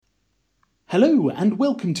Hello and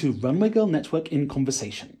welcome to Runway Girl Network in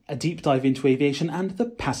Conversation, a deep dive into aviation and the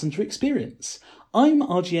passenger experience. I'm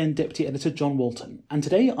RGN Deputy Editor John Walton, and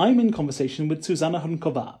today I'm in conversation with Zuzana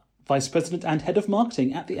Hrnkova, Vice President and Head of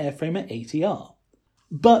Marketing at the airframer ATR.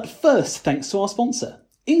 But first, thanks to our sponsor.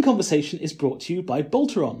 In Conversation is brought to you by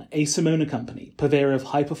Bolteron, a Simona company, purveyor of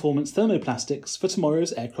high-performance thermoplastics for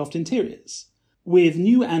tomorrow's aircraft interiors. With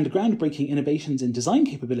new and groundbreaking innovations in design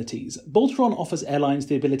capabilities, Bolteron offers airlines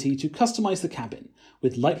the ability to customize the cabin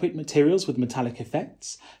with lightweight materials with metallic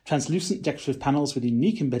effects, translucent decorative panels with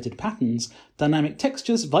unique embedded patterns, dynamic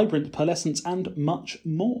textures, vibrant pearlescence, and much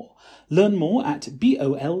more. Learn more at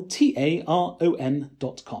boltaron.com.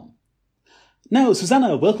 Now,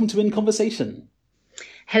 Zuzana, welcome to In Conversation.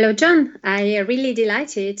 Hello, John. I am really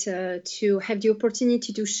delighted to have the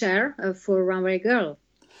opportunity to share for Runway Girl.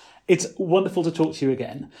 It's wonderful to talk to you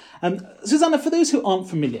again. Zuzana, for those who aren't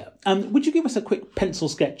familiar, would you give us a quick pencil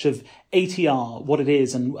sketch of ATR, what it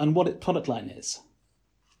is and what its product line is?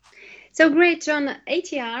 So great, John.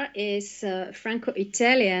 ATR is a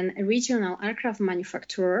Franco-Italian regional aircraft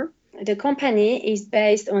manufacturer. The company is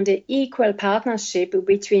based on the equal partnership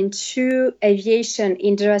between two aviation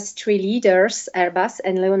industry leaders, Airbus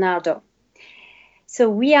and Leonardo. So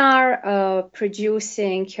we are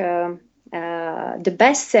producing the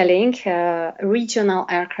best-selling regional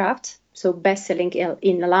aircraft, so best-selling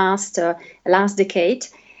in the last decade.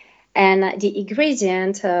 And the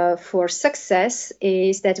ingredient for success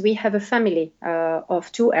is that we have a family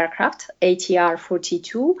of two aircraft, ATR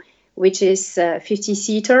 42, which is a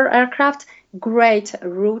 50-seater aircraft, great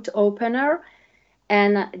route opener,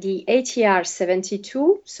 and the ATR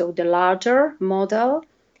 72, so the larger model,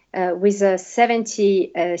 with a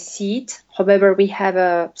 70-seat. However, we have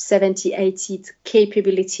a 78-seat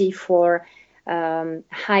capability for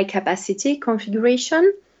high-capacity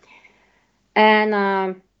configuration.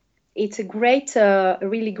 And it's a great,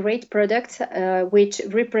 really great product, which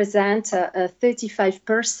represents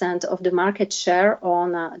 35% of the market share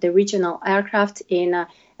on the regional aircraft in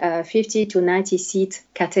 50 to 90-seat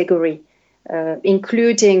category,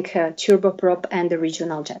 including turboprop and the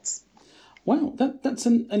regional jets. Wow, that's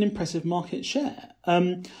an impressive market share.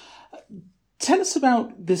 Tell us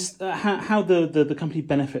about this, how the company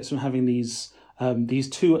benefits from having these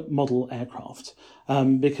two model aircraft,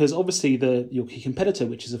 because obviously your key competitor,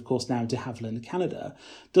 which is of course now de Havilland Canada,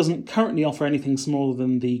 doesn't currently offer anything smaller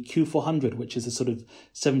than the Q400, which is a sort of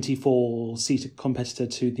 74-seater competitor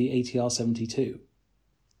to the ATR 72.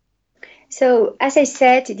 So, as I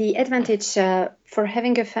said, the advantage for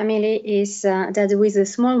having a family is that with a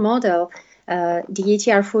small model, the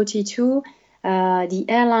ATR 42, the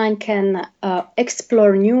airline can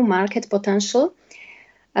explore new market potential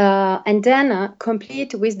and then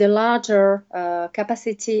compete with the larger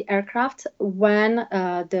capacity aircraft when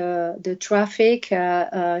the traffic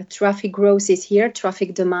growth is here,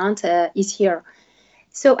 traffic demand is here.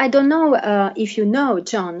 So I don't know if you know,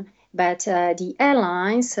 John, but the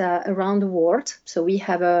airlines around the world, so we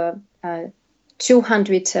have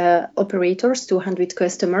 200 operators, 200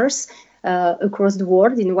 customers across the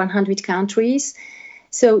world in 100 countries.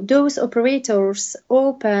 So those operators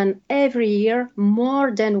open every year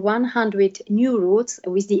more than 100 new routes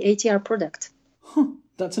with the ATR product.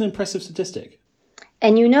 That's an impressive statistic.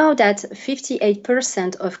 And you know that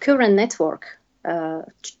 58% of current network,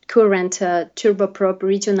 current turboprop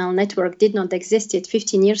regional network did not exist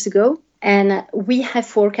 15 years ago. And we have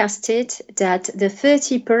forecasted that the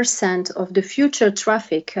 30% of the future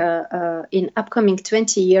traffic in upcoming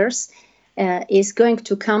 20 years is going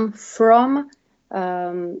to come from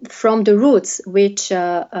the routes which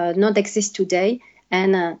not exist today.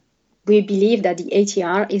 And we believe that the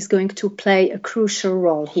ATR is going to play a crucial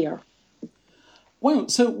role here. Wow.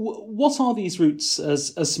 So what are these routes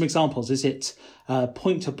as some examples? Is it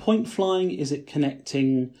point-to-point flying? Is it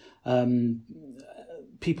connecting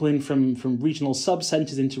people in from regional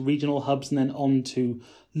sub-centres into regional hubs and then on to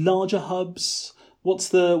larger hubs? What's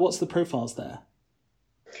the profiles there?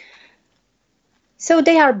 So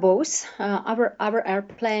they are both. Our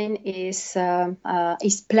airplane is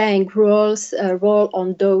playing role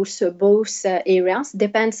on those both areas.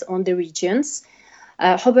 Depends on the regions.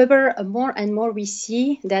 However, more and more we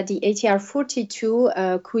see that the ATR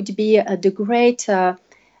 42 could be the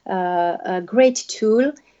great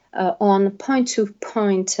tool on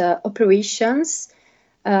point-to-point operations,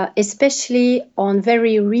 especially on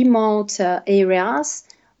very remote areas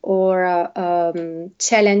or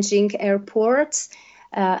challenging airports,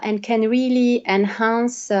 and can really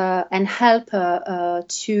enhance and help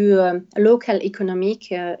to local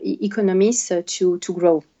economies to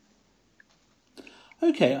grow.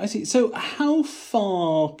 Okay, I see. So how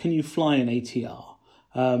far can you fly an ATR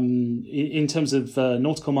in terms of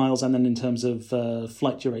nautical miles and then in terms of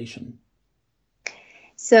flight duration?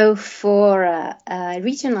 So for a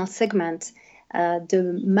regional segment,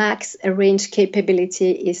 the max range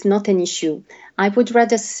capability is not an issue. I would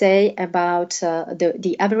rather say about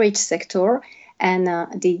the average sector and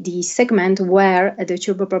the segment where the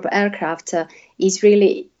turboprop aircraft is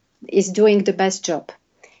doing the best job.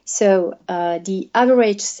 So the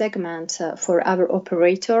average segment for our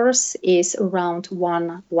operators is around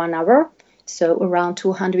one hour, so around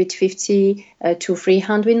 250 to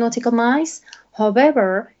 300 nautical miles.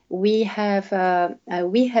 However, we have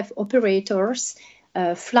operators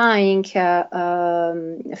flying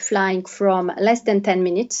from less than 10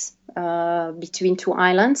 minutes between two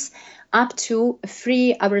islands up to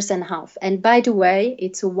 3 hours and a half. And by the way,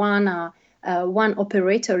 it's one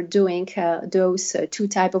operator doing those two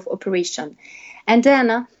type of operation. And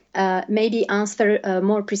then maybe answer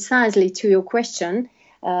more precisely to your question,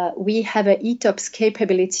 we have a ETOPS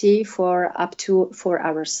capability for up to 4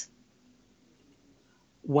 hours.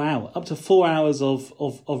 Wow, up to 4 hours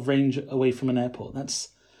of range away from an airport. That's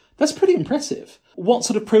pretty impressive. What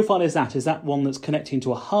sort of profile is that? Is that one that's connecting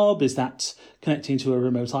to a hub? Is that connecting to a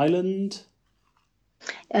remote island?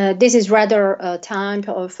 This is rather a type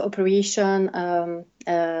of operation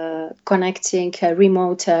connecting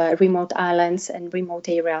remote islands and remote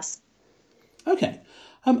areas. Okay.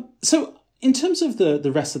 So in terms of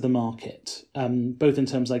the rest of the market, both in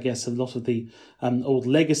terms, I guess, of a lot of the old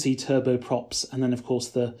legacy turboprops and then, of course,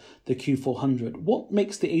 the Q400, what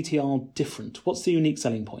makes the ATR different? What's the unique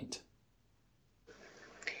selling point?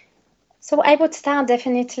 So I would start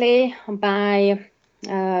definitely by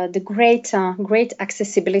the great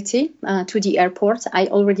accessibility to the airport. I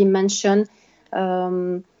already mentioned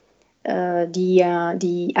the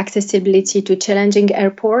accessibility to challenging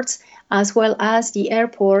airports, as well as the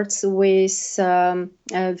airports with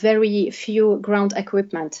very few ground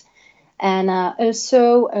equipment. And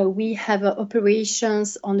also we have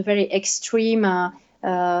operations on very extreme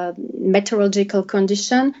meteorological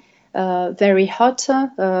condition, very hot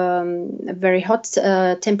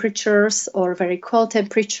temperatures or very cold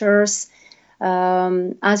temperatures,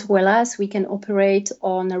 as well as we can operate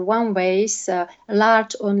on runways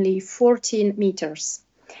large only 14 meters.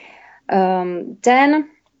 Then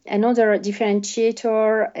another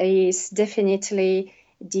differentiator is definitely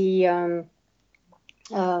the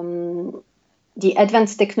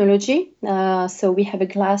advanced technology. So we have a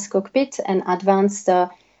glass cockpit and advanced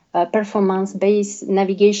performance-based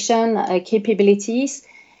navigation capabilities,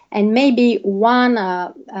 and maybe one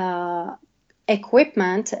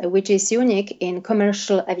equipment which is unique in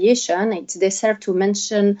commercial aviation. It's deserved to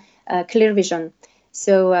mention clear vision.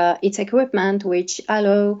 So it's equipment which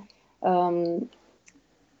allow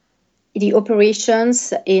the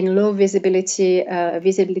operations in low visibility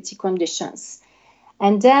conditions.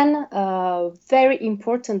 And then very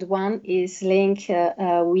important one is linked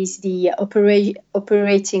with the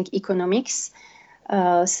operating economics.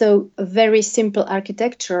 So a very simple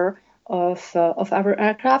architecture of our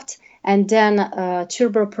aircraft, and then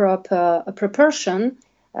turboprop propulsion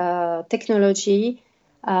technology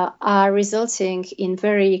are resulting in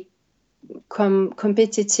very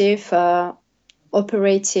competitive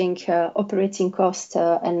operating cost,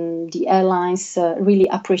 and the airlines really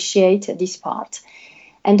appreciate this part.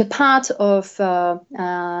 And the part of the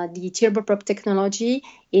turboprop technology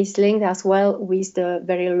is linked as well with the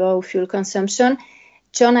very low fuel consumption.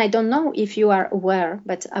 John, I don't know if you are aware,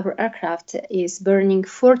 but our aircraft is burning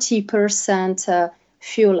 40%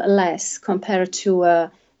 fuel less compared to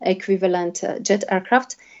equivalent jet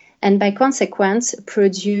aircraft, and by consequence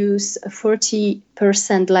produce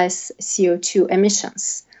 40% less CO2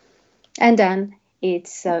 emissions. And then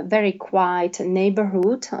it's a very quiet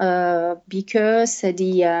neighborhood because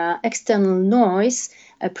the external noise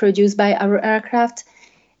produced by our aircraft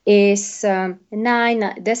is 9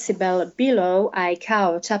 decibel below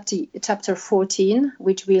ICAO chapter 14,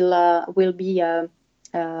 which will be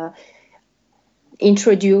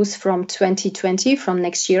introduced from 2020, from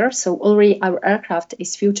next year. So already our aircraft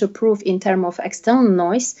is future-proof in terms of external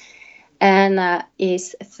noise, and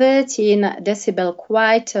is 13 decibel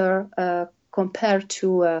quieter compared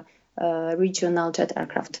to regional jet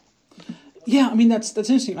aircraft. Yeah, I mean that's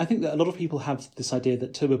interesting. I think that a lot of people have this idea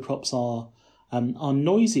that turboprops are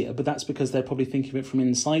noisier, but that's because they're probably thinking of it from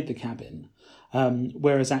inside the cabin,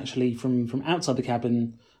 whereas actually from outside the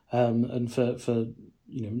cabin, and for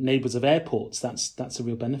neighbours of airports, that's a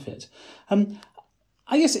real benefit.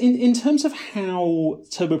 I guess in terms of how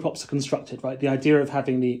turboprops are constructed, right, the idea of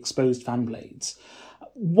having the exposed fan blades,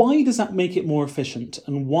 Why does that make it more efficient,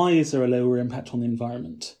 and why is there a lower impact on the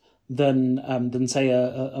environment than say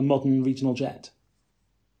a modern regional jet?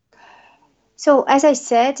 So, as I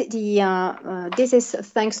said, this is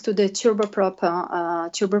thanks to the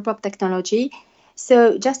turboprop technology.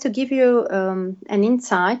 So, just to give you an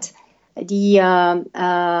insight, the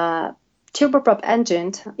turboprop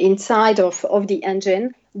engine inside of the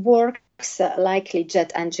engine works like a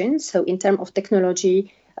jet engine. So, in terms of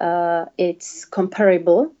technology, it's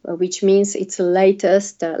comparable, which means it's the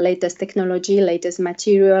latest technology, latest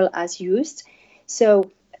material as used.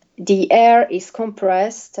 So the air is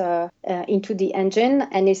compressed into the engine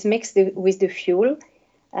and is mixed with the fuel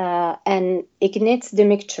and ignites the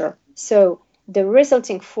mixture. So the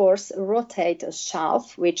resulting force rotates a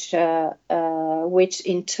shaft, which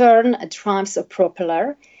in turn drives a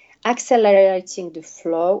propeller, accelerating the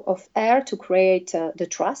flow of air to create the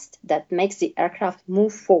thrust that makes the aircraft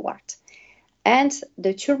move forward. And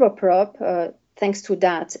the turboprop, thanks to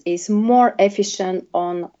that, is more efficient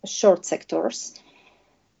on short sectors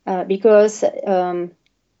because the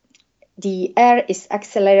air is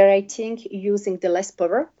accelerating using the less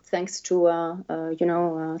power, thanks to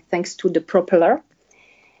the propeller,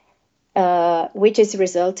 which is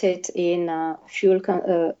resulted in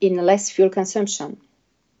less fuel consumption.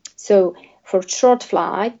 So for short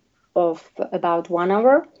flight of about 1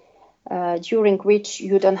 hour, during which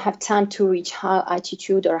you don't have time to reach high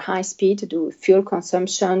altitude or high speed, the fuel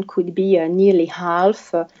consumption could be nearly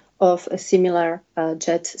half of a similar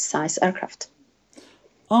jet-sized aircraft.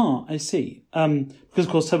 Ah, I see. Because of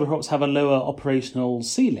course turboprops have a lower operational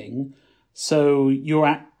ceiling, so you're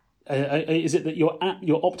at. Is it that you're at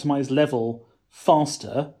your optimized level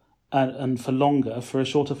faster and for longer for a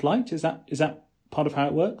shorter flight? Is that part of how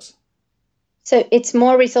it works? So it's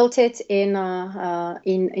more resulted in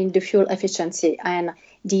the fuel efficiency, and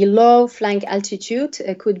the low flying altitude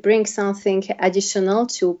could bring something additional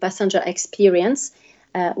to passenger experience,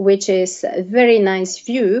 which is a very nice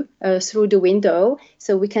view through the window.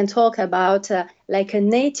 So we can talk about like a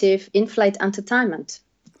native in-flight entertainment.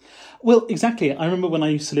 Well, exactly. I remember when I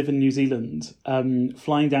used to live in New Zealand,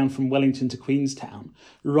 flying down from Wellington to Queenstown,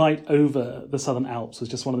 right over the Southern Alps was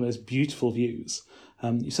just one of the most beautiful views.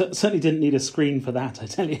 You certainly didn't need a screen for that, I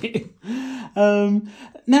tell you.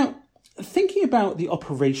 Now, thinking about the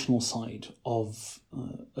operational side of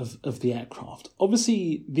the aircraft,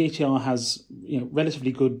 obviously the ATR has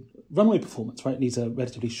relatively good runway performance, right? It needs a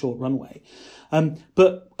relatively short runway.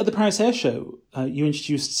 But at the Paris Air Show, you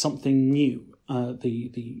introduced something new.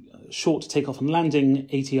 The short-takeoff-and-landing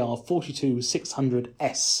ATR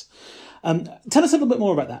 42-600S. Tell us a little bit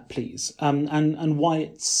more about that, please, and why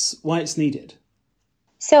it's needed.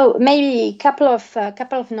 So maybe a couple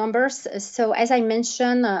of numbers. So as I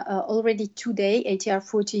mentioned already today, ATR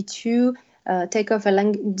 42 takeoff and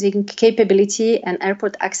landing capability and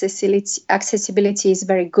airport accessibility is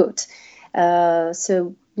very good.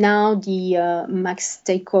 So now the max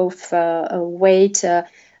takeoff weight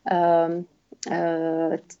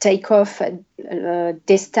takeoff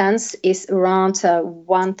distance is around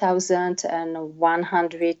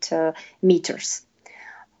 1,100 meters.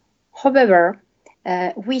 However,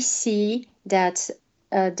 we see that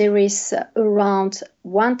there is around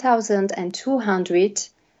 1,200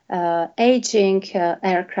 aging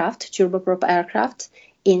aircraft, turboprop aircraft,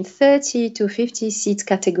 in 30 to 50 seats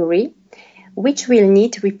category, which will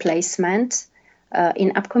need replacement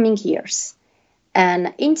in upcoming years.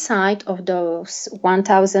 And inside of those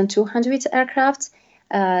 1,200 aircraft,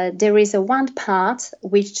 there is one part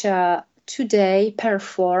which today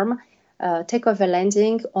perform takeoff and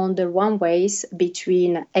landing on the runways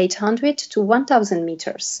between 800 to 1,000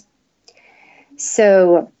 meters.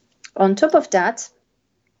 So on top of that,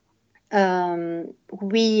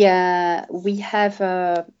 we have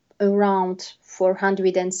around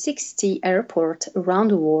 460 airports around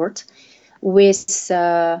the world with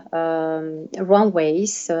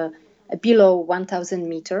runways below 1,000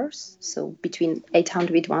 meters, so between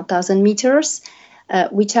 800 to 1,000 meters,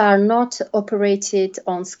 which are not operated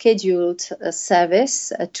on scheduled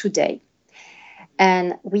service today.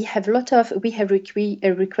 And we have requested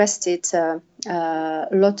a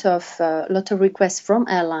lot of requests from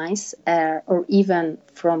airlines or even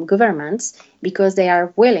from governments, because they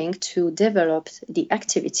are willing to develop the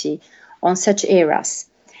activity on such areas.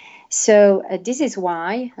 So this is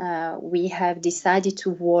why we have decided to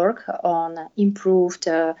work on improved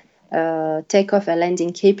takeoff and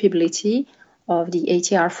landing capability of the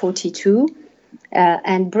ATR 42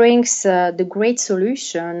 and brings the great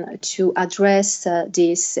solution to address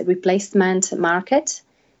this replacement market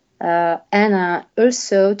and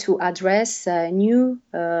also to address new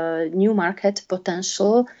market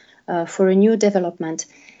potential for a new development.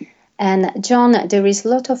 And John, there is a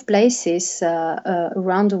lot of places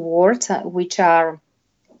around the world which are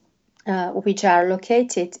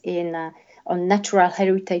located on natural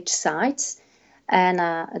heritage sites, and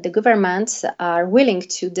the governments are willing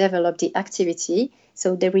to develop the activity.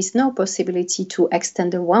 So there is no possibility to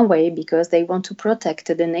extend the runway because they want to protect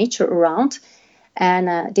the nature around.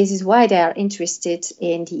 And this is why they are interested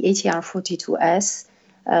in the ATR 42S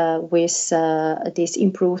with this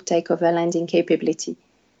improved takeoff and landing capability.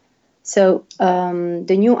 So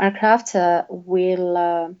the new aircraft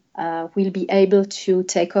will be able to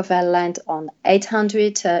take off and land on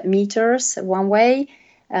 800 meters one way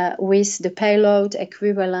with the payload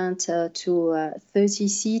equivalent to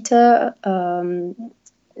 30-seat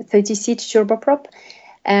turboprop.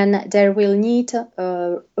 And they will need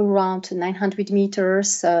around 900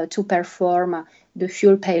 meters to perform the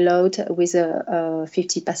fuel payload with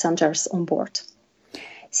 50 passengers on board.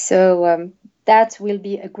 So that will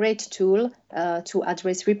be a great tool to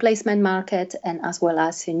address replacement market and as well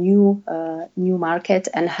as a new market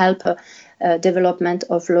and help development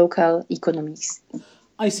of local economies.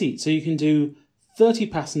 I see. So you can do 30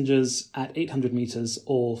 passengers at 800 meters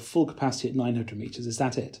or full capacity at 900 meters. Is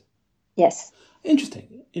that it? Yes.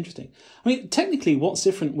 Interesting. I mean, technically, what's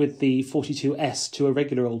different with the 42S to a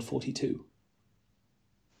regular old 42?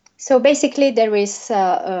 So basically, there is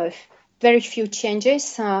very few changes.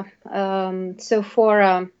 So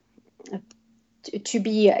for to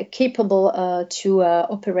be capable to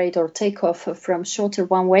operate or take off from shorter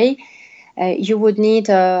runway, you would need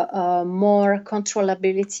more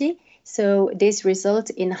controllability. So this results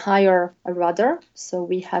in higher rudder. So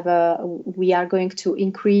we are going to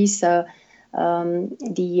increase the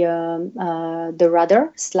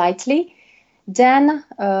rudder slightly. Then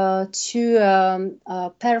to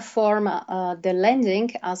perform the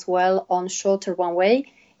landing as well on shorter runway,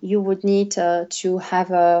 you would need to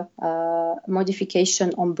have a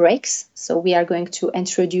modification on brakes. So we are going to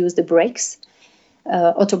introduce the brakes,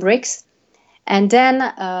 auto brakes. And then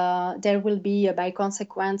there will be, by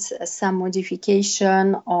consequence, some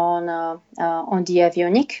modification on the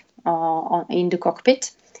avionic in the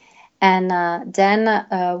cockpit. And then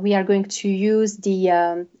we are going to use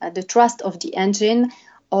the thrust of the engine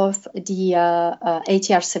of the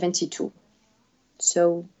ATR 72.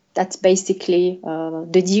 So that's basically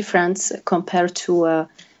the difference compared to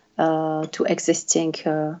existing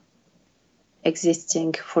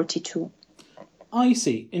 42. I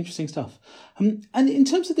see. Interesting stuff. And in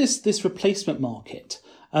terms of this replacement market,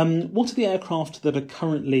 what are the aircraft that are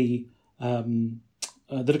currently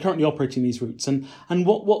operating these routes, and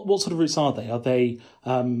what sort of routes are they? Are they?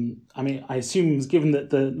 I mean, I assume, given that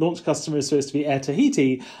the launch customer is supposed to be Air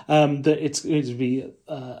Tahiti, that it's going to be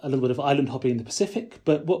a little bit of island hopping in the Pacific.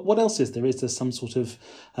 But what else is there? Is there some sort of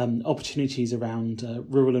opportunities around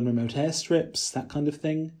rural and remote airstrips, that kind of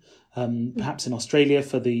thing? Perhaps in Australia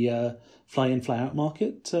for the fly-in, fly-out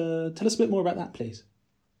market. Tell us a bit more about that, please.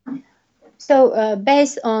 So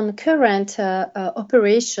based on current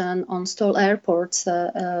operation on STOL airports,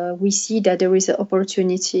 we see that there is an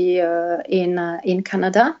opportunity in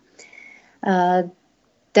Canada,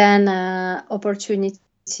 then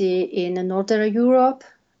opportunity in Northern Europe.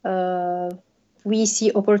 We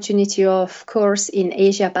see opportunity, of course, in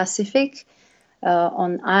Asia Pacific,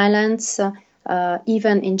 on islands,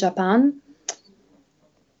 even in Japan.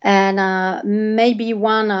 And maybe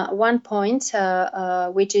one point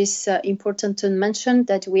which is important to mention,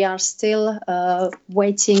 that we are still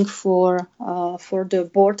waiting for the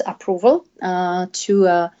board approval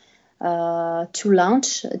to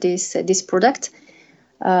launch this product.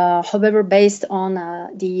 However, based on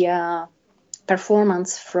the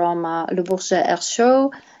performance from Le Bourget Air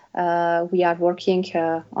Show, we are working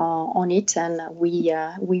on it, and we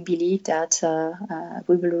believe that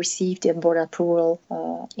we will receive the board approval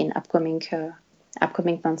in upcoming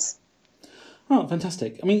months. Oh,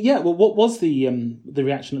 fantastic! I mean, yeah. Well, what was the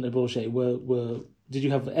reaction at Le Bourget? Did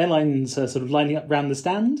you have airlines sort of lining up around the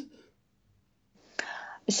stand?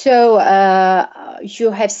 So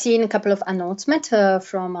you have seen a couple of announcements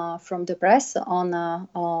from the press on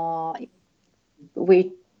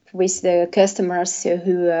with the customers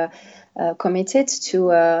who committed to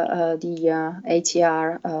the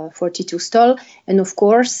ATR 42 stall. And of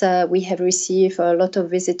course, we have received a lot of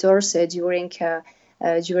visitors during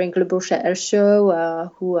Le Bourget Air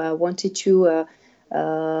Show who wanted to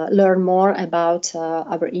learn more about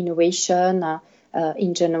our innovation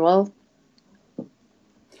in general.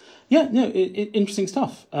 Yeah, no, interesting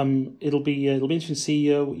stuff. It'll be interesting to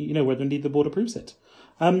see, whether indeed the board approves it.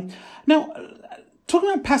 Now, talking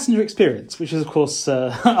about passenger experience, which is, of course,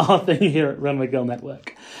 our thing here at Runway Girl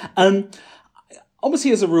Network.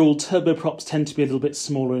 Obviously, as a rule, turboprops tend to be a little bit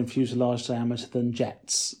smaller in fuselage diameter than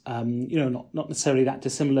jets. Not necessarily that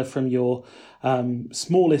dissimilar from your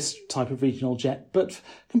smallest type of regional jet, but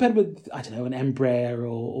compared with, I don't know, an Embraer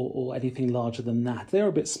or anything larger than that, they're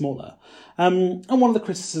a bit smaller. And one of the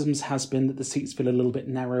criticisms has been that the seats feel a little bit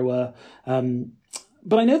narrower.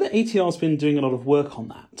 But I know that ATR's been doing a lot of work on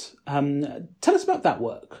that. Tell us about that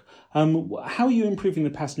work. How are you improving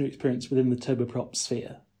the passenger experience within the turboprop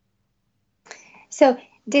sphere? So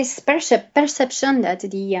this perception that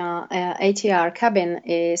the ATR cabin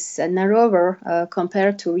is narrower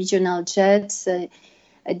compared to regional jets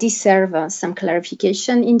deserve some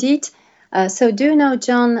clarification indeed. So do you know,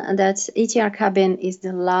 John, that ATR cabin is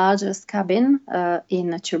the largest cabin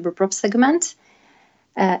in a turboprop segment?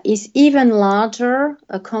 Is even larger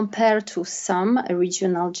compared to some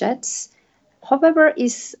regional jets. However,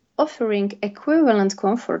 is offering equivalent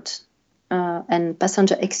comfort and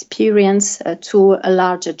passenger experience to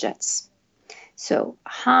larger jets. So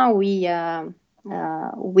how we have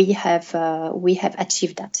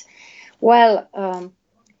achieved that? Well,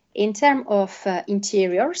 in terms of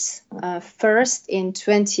interiors, first in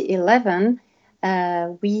 2011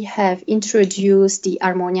 we have introduced the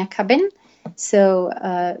Armonia cabin. So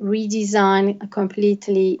redesign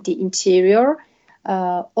completely the interior,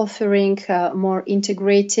 offering more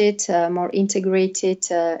integrated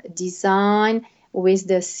design with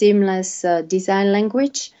the seamless design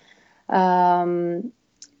language. Redesign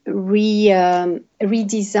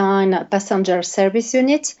passenger service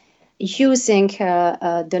unit using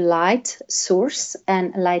the light source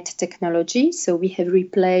and light technology. So we have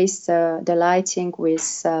replaced the lighting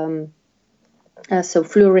with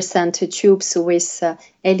fluorescent tubes with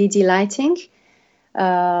LED lighting.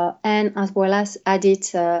 And as well as added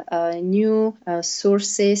new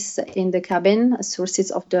sources in the cabin,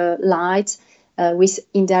 sources of the light with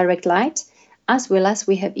indirect light, as well as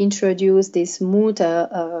we have introduced this mood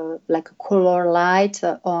like a color light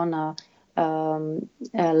on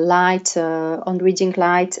reading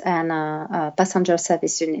light and passenger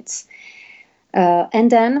service units. And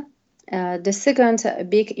then the second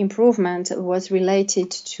big improvement was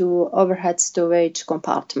related to overhead storage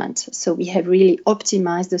compartment. So we have really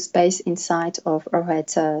optimized the space inside of overhead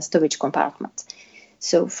storage compartment.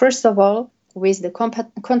 So first of all, with the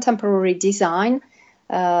contemporary design,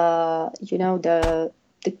 the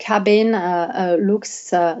cabin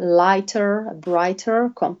looks lighter,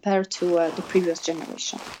 brighter compared to the previous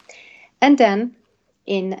generation. And then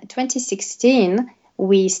in 2016,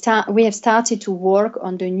 we have started to work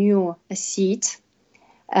on the new seat,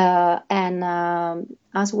 and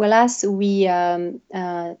as well as we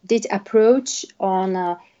did approach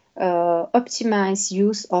on optimize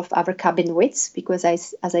use of our cabin widths, because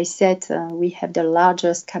as I said, we have the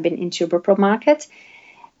largest cabin in turboprop market.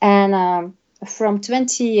 And from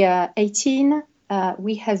 2018,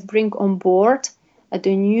 we have bring on board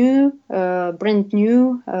the new, brand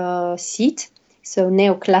new seat. So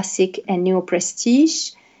Neo Classic and Neo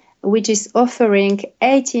Prestige, which is offering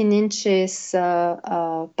 18 inches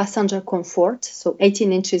passenger comfort, so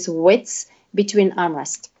 18 inches width between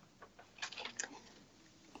armrests.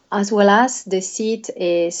 As well as the seat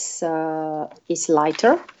is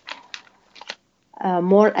lighter,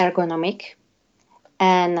 more ergonomic,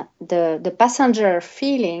 and the passenger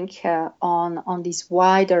feeling on this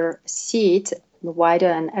wider seat, the wider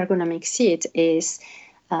and ergonomic seat, is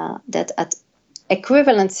that at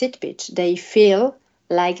equivalent seat pitch, they feel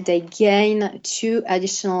like they gain 2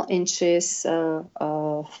 additional inches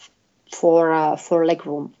for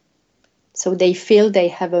legroom. So they feel they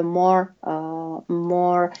have a more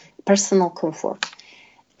personal comfort.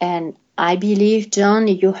 And I believe, John,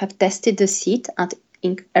 you have tested the seat at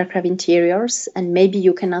aircraft interiors, and maybe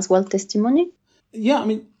you can as well testimony. Yeah, I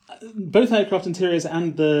mean, both aircraft interiors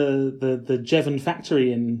and the Geven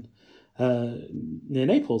factory in near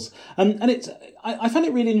Naples, and I find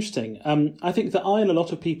it really interesting. I think that I and a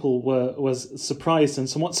lot of people was surprised and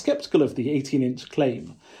somewhat skeptical of the 18-inch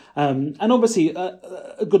claim, and obviously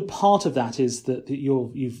a good part of that is that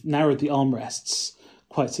you've narrowed the armrests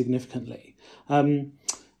quite significantly.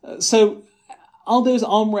 So are those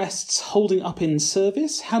armrests holding up in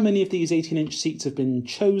service? How many of these 18-inch seats have been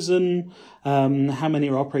chosen? How many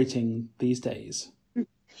are operating these days?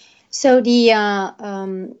 So the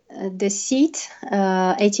seat,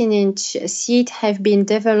 18-inch seat, have been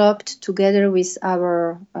developed together with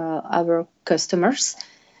our customers.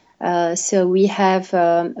 So we have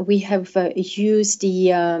used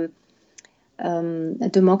the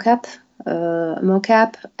mock-up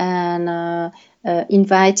mock-up and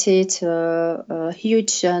invited a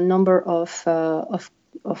huge number of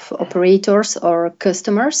operators or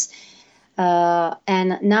customers.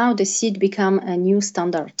 And now the seat become a new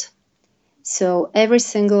standard. So every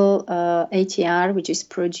single ATR which is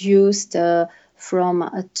produced from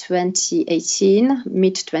 2018,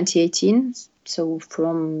 mid-2018, so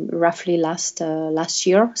from roughly last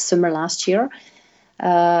year, summer last year,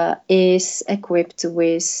 is equipped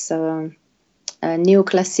with a new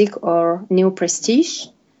classic or new prestige.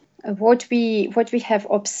 What we have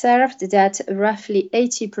observed that roughly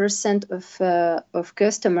 80% of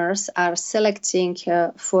customers are selecting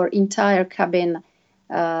for entire cabin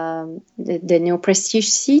the new prestige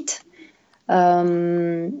seat.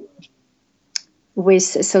 So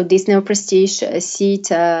this new prestige seat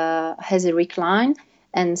has a recline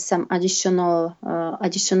and some additional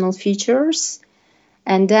features.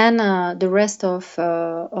 And then the rest of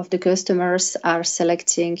the customers are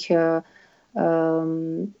selecting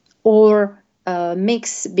or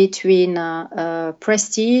mix between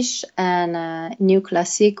prestige and new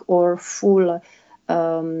classic or full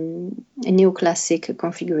new classic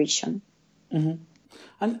configuration. Mm-hmm.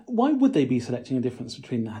 And why would they be selecting a difference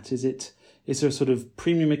between that? Is there a sort of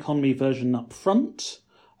premium economy version up front,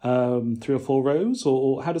 3 or 4 rows,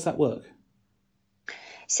 or how does that work?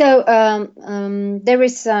 So there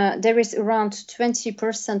is around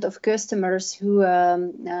 20% of customers who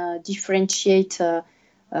differentiate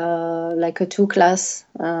like a two class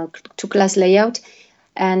layout,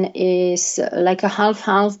 and is like a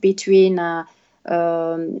half between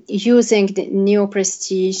using the Neo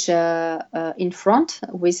Prestige in front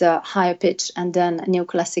with a higher pitch and then Neo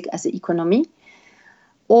Classic as the economy.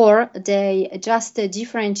 Or they just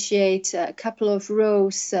differentiate a couple of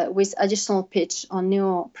rows with additional pitch on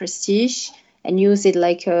Neo Prestige and use it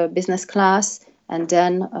like a business class, and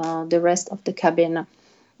then the rest of the cabin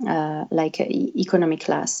like economy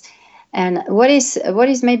class. And what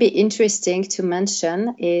is maybe interesting to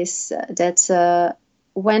mention is that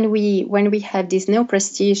when we have this Neo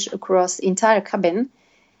Prestige across entire cabin,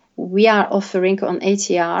 we are offering on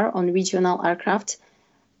ATR, on regional aircraft,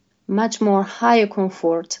 much more higher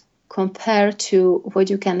comfort compared to what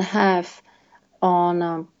you can have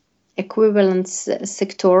on equivalent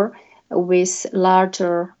sector with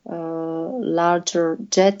larger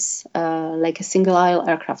jets like a single aisle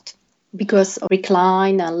aircraft, because of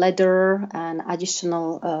recline and leather and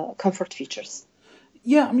additional comfort features.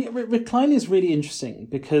 Yeah, I mean, recline is really interesting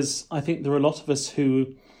because I think there are a lot of us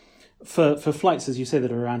who, for flights, as you say,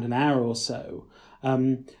 that are around an hour or so,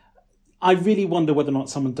 I really wonder whether or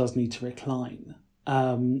not someone does need to recline,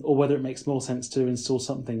 or whether it makes more sense to install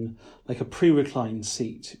something like a pre-reclined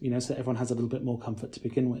seat, so that everyone has a little bit more comfort to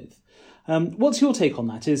begin with. What's your take on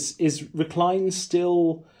that? Is recline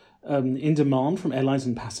still in demand from airlines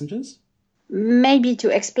and passengers? Maybe to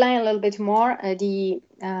explain a little bit more, the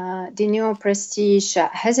Neo Prestige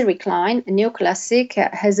has a recline. Neo Classic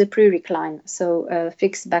has a pre-recline, so a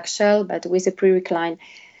fixed back shell, but with a pre-recline.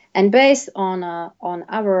 And based on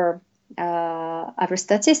our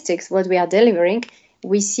statistics, what we are delivering,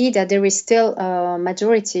 we see that there is still a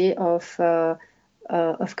majority of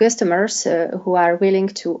customers who are willing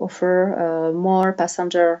to offer more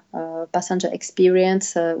passenger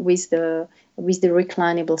experience with the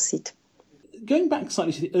reclinable seat. Going back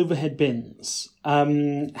slightly to the overhead bins,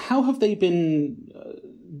 how have they been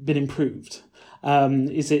improved?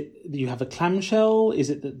 Is it that you have a clamshell?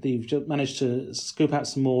 Is it that you've managed to scope out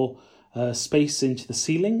some more space into the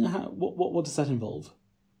ceiling? What does that involve?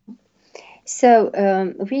 So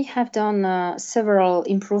we have done several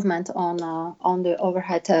improvements on the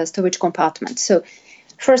overhead storage compartment. So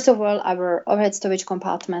first of all, our overhead storage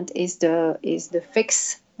compartment is the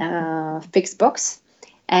fixed box,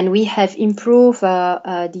 and we have improved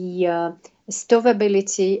the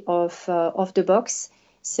stowability of the box.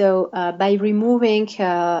 So by removing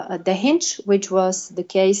the hinge, which was the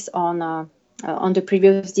case on the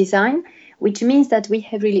previous design, which means that we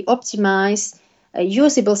have really optimized a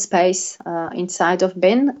usable space inside of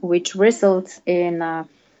bin, which results in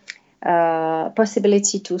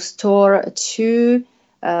possibility to store 2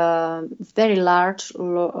 very large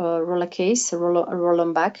roller case,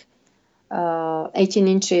 roll-on bag, 18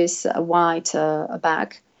 inches wide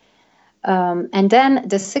bag. And then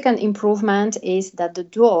the second improvement is that the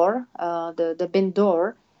door, the bin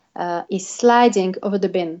door, is sliding over the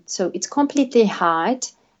bin. So it's completely hide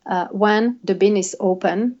when the bin is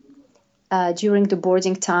open during the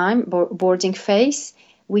boarding phase,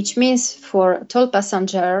 which means for tall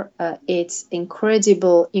passenger, it's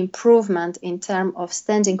incredible improvement in terms of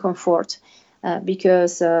standing comfort,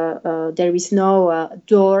 because there is no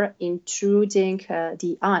door intruding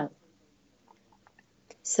the aisle.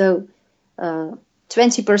 So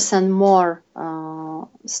 20% more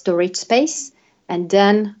storage space, and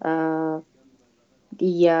then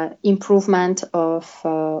the improvement of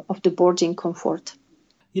the boarding comfort.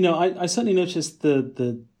 You know, I certainly noticed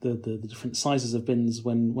the different sizes of bins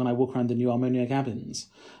when I walk around the new Armonia cabins,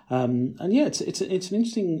 and yeah, it's an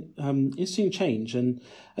interesting change. And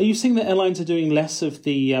are you seeing that airlines are doing less of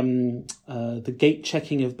the gate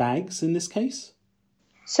checking of bags in this case?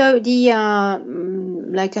 So the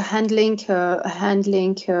like a handling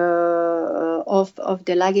of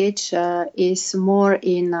the luggage is more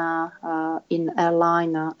in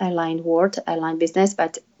airline world, airline business,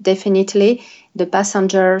 but definitely the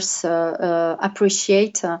passengers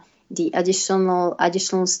appreciate the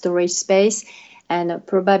additional storage space, and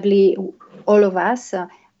probably all of us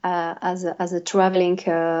as a traveling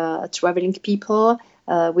people.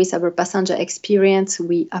 With our passenger experience,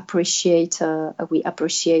 we appreciate the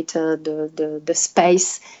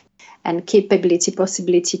space and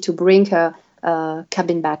possibility to bring a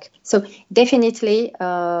cabin bag. So definitely,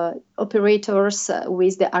 operators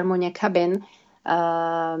with the Armonia cabin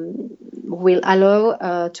will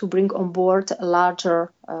allow to bring on board a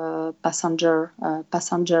larger passenger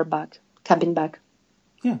bag, cabin bag.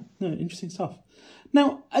 Yeah, no, interesting stuff.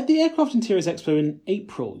 Now, at the Aircraft Interiors Expo in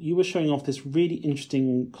April, you were showing off this really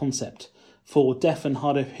interesting concept for deaf and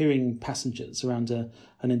hard of hearing passengers around an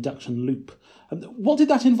induction loop. What did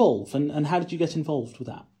that involve, and how did you get involved with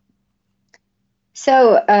that?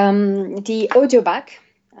 So the audio bag,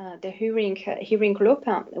 the hearing loop,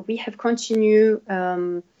 we have continued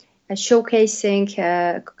showcasing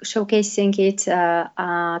it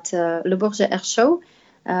at Le Bourget Air Show.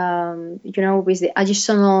 With the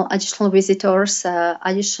additional visitors,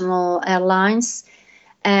 additional airlines,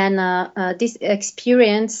 and this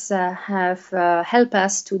experience have helped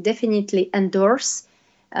us to definitely endorse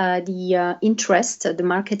the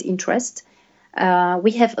market interest.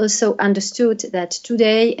 We have also understood that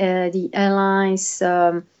today the airlines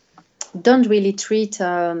don't really treat.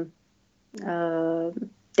 They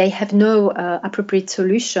have no appropriate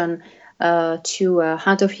solution to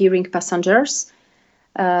hard of hearing passengers.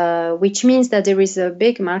 Which means that there is a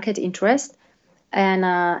big market interest, and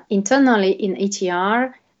internally in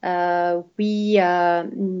ATR, we are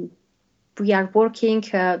working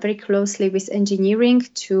very closely with engineering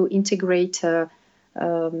to integrate the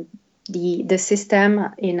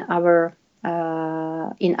system in our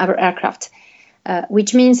aircraft,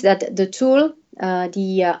 which means that the tool,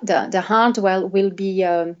 the hardware will be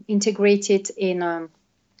integrated in.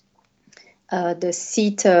 The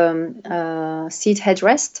seat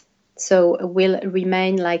headrest, so will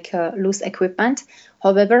remain like loose equipment.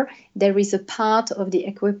 However, there is a part of the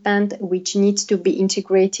equipment which needs to be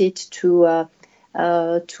integrated to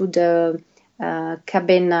the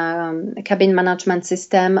cabin management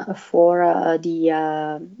system for the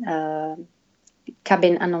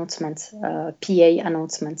cabin announcements, PA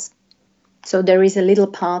announcements. So there is a little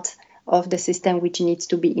part of the system which needs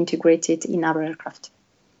to be integrated in our aircraft.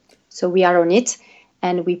 So we are on it,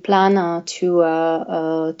 and we plan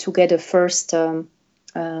to get a first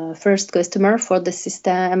customer for the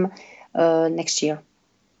system next year.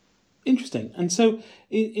 Interesting. And so,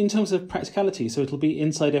 in terms of practicality, so it'll be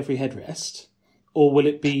inside every headrest, or will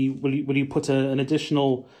it be? Will you put an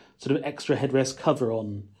additional sort of extra headrest cover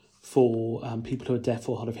on for people who are deaf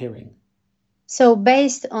or hard of hearing? So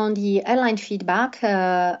based on the airline feedback,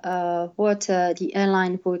 what the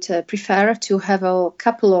airline would prefer to have a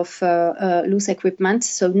couple of loose equipment,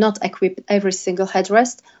 so not equip every single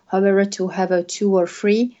headrest, however, to have 2 or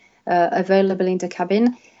 3 available in the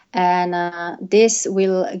cabin. And this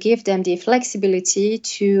will give them the flexibility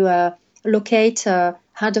to locate a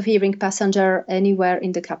hard of hearing passenger anywhere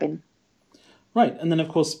in the cabin. Right. And then, of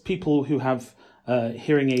course, people who have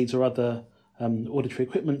hearing aids or other auditory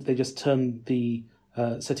equipment, they just turn the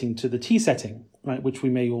setting to the T setting, right, which we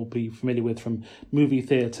may all be familiar with from movie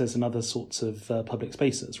theatres and other sorts of public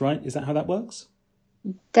spaces, right? Is that how that works?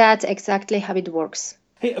 That's exactly how it works.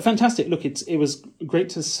 Hey, fantastic! Look, it was great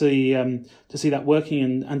to see that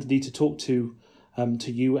working, and indeed to talk to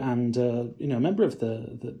you and a member of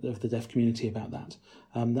the deaf community about that.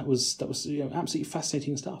 That was absolutely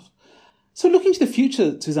fascinating stuff. So, looking to the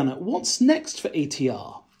future, Zuzana, what's next for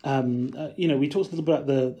ATR? We talked a little bit about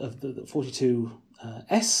the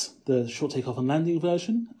 42S, the short takeoff and landing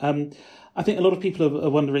version. I think a lot of people are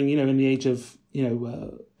wondering, in the age of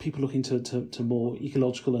people looking to more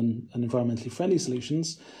ecological and environmentally friendly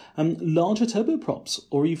solutions, larger turboprops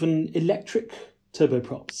or even electric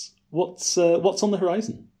turboprops. What's on the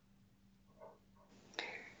horizon?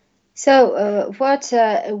 So what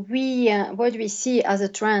we see as a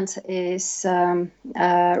trend is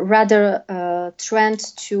rather a trend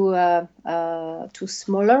to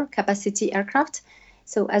smaller capacity aircraft.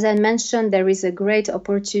 So as I mentioned, there is a great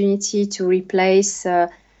opportunity to replace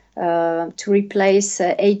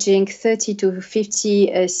aging 30 to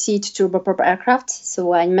 50 seat turboprop aircraft.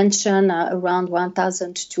 So I mentioned around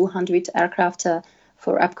 1,200 aircraft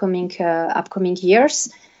for upcoming years.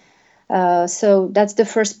 So that's the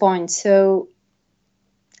first point. So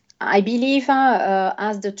I believe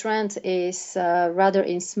as the trend is rather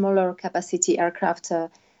in smaller capacity aircraft,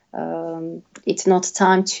 it's not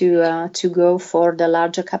time to go for the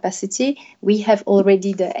larger capacity. We have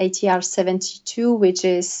already the ATR 72, which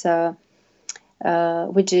is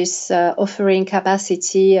offering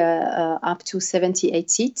capacity up to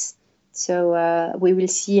 78 seats. So we will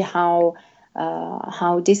see how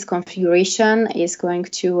this configuration is going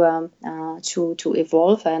to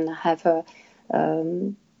evolve and have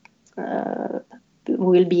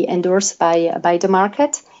will be endorsed by the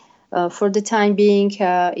market. For the time being,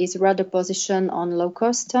 is rather positioned on low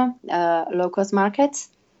cost markets,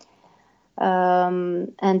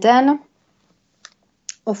 and then,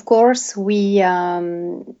 of course, we are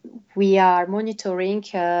monitoring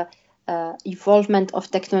evolvement of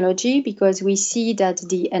technology, because we see that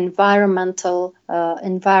the environmental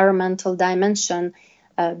dimension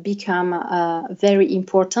become very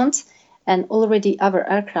important, and already our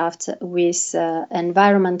aircraft with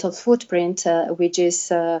environmental footprint which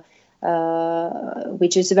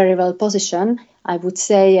is very well positioned, I would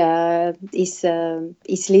say, is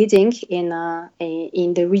leading in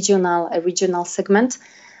the regional segment,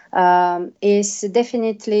 is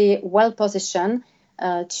definitely well positioned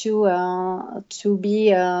to be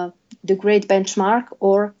the great benchmark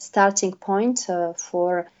or starting point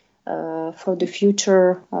for the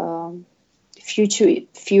future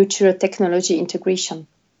technology integration.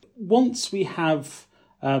 Once we have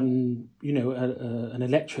an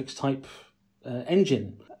electric type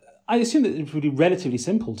engine, I assume that it would be relatively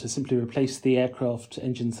simple to simply replace the aircraft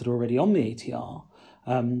engines that are already on the ATR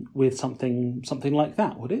with something like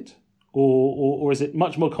that, would it? Or is it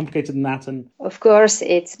much more complicated than that? And of course,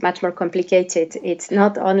 it's much more complicated. It's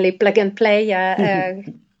not only plug and play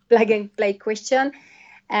question,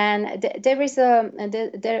 and there is a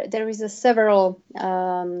several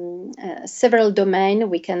domain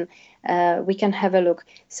we can have a look.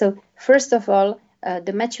 So first of all,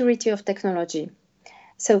 the maturity of technology.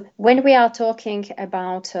 So when we are talking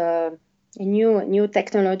about new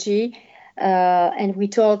technology, and we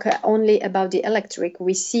talk only about the electric,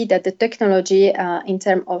 we see that the technology in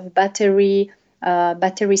terms of battery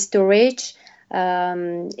storage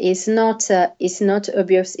is not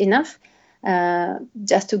obvious enough.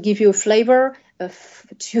 Just to give you a flavor,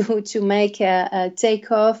 to make a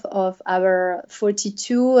takeoff of our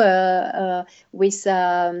 42 with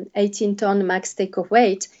 18-ton max takeoff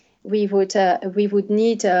weight, we would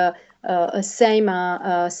need a same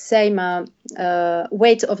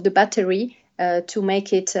weight of the battery to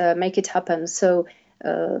make it happen. So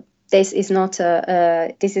this is not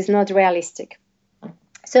realistic.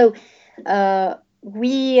 So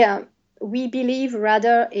we believe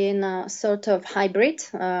rather in a sort of hybrid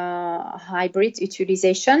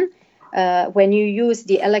utilization. When you use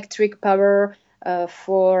the electric power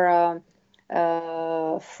for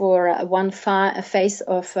one phase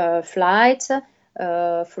of flight,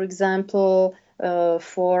 for example,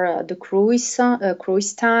 for the cruise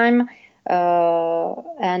time,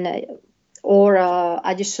 and or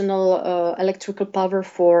additional electrical power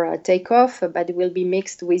for takeoff, but it will be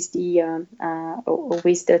mixed with the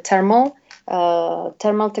thermal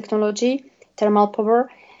technology, thermal power.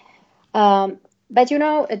 But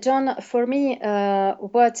John, for me,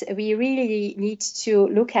 what we really need to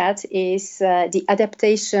look at is the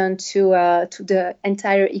adaptation to the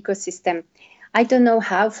entire ecosystem. I don't know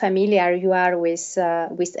how familiar you are with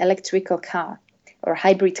electrical car or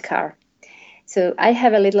hybrid car. So I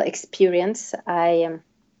have a little experience. I'm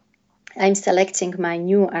selecting my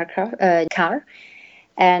new car,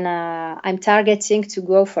 and I'm targeting to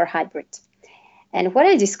go for hybrid. And what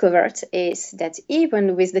I discovered is that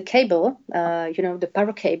even with the cable, the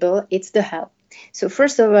power cable, it's the hell. So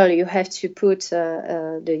first of all, you have to put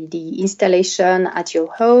the installation at your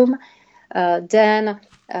home. Then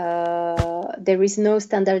there is no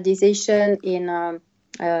standardization in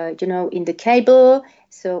the cable.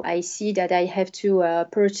 So I see that I have to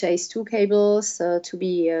purchase two cables to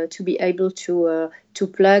be able to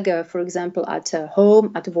plug, for example, at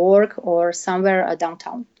home, at work, or somewhere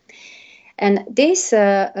downtown. And this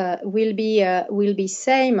will be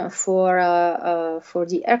same for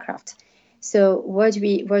the aircraft. So what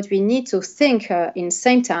we need to think in the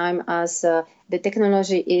same time as the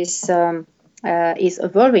technology is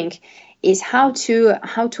evolving is how to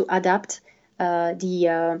adapt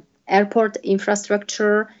the airport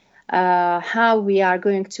infrastructure, how we are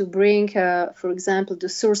going to bring, for example, the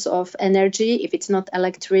source of energy, if it's not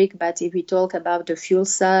electric, but if we talk about the fuel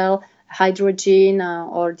cell, hydrogen,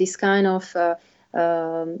 or this kind of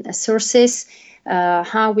sources,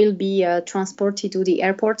 how will be transported to the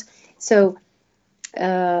airport. So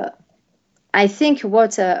I think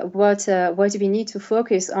what we need to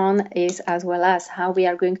focus on is, as well as how we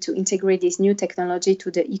are going to integrate this new technology to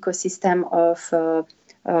the ecosystem of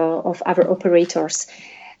our operators.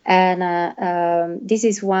 And this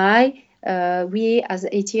is why we, as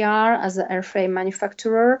ATR, as an airframe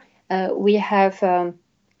manufacturer, we have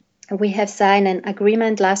signed an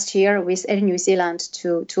agreement last year with Air New Zealand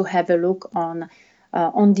to have a look on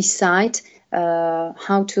this site.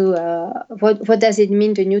 How to what does it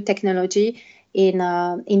mean, the new technology in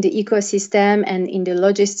the ecosystem and in the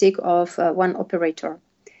logistic of one operator.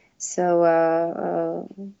 So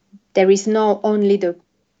there is not only the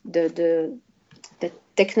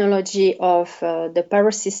technology of the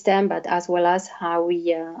power system, but as well as how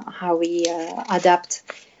we adapt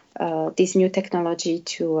this new technology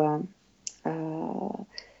to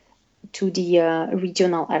the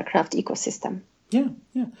regional aircraft ecosystem. Yeah.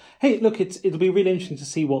 Hey, look, it'll be really interesting to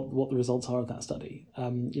see what the results are of that study.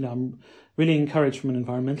 I'm really encouraged from an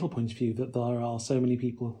environmental point of view that there are so many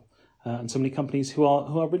people and so many companies who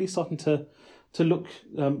are really starting to look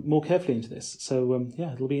more carefully into this. So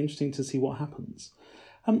it'll be interesting to see what happens.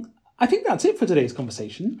 I think that's it for today's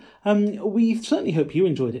conversation. We certainly hope you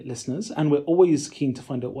enjoyed it, listeners, and we're always keen to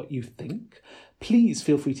find out what you think. Please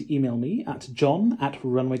feel free to email me at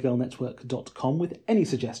john@runwaygirlnetwork.com with any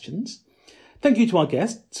suggestions. Thank you to our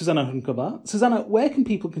guest, Zuzana Hrnkova. Zuzana, where can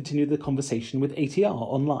people continue the conversation with ATR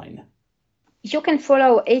online? You can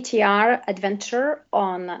follow ATR Adventure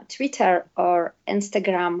on Twitter or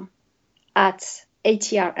Instagram at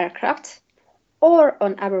ATR Aircraft, or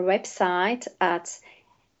on our website at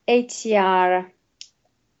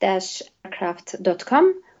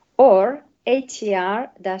atr-aircraft.com or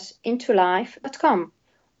atr-intolife.com.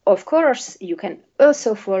 Of course, you can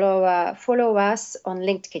also follow us on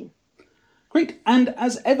LinkedIn. Great. And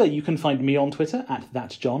as ever, you can find me on Twitter at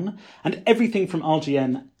ThatJohn, and everything from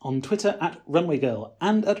RGN on Twitter at RunwayGirl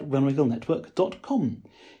and at runwaygirlnetwork.com.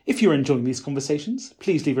 If you're enjoying these conversations,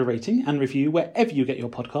 please leave a rating and review wherever you get your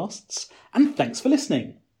podcasts, and thanks for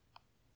listening.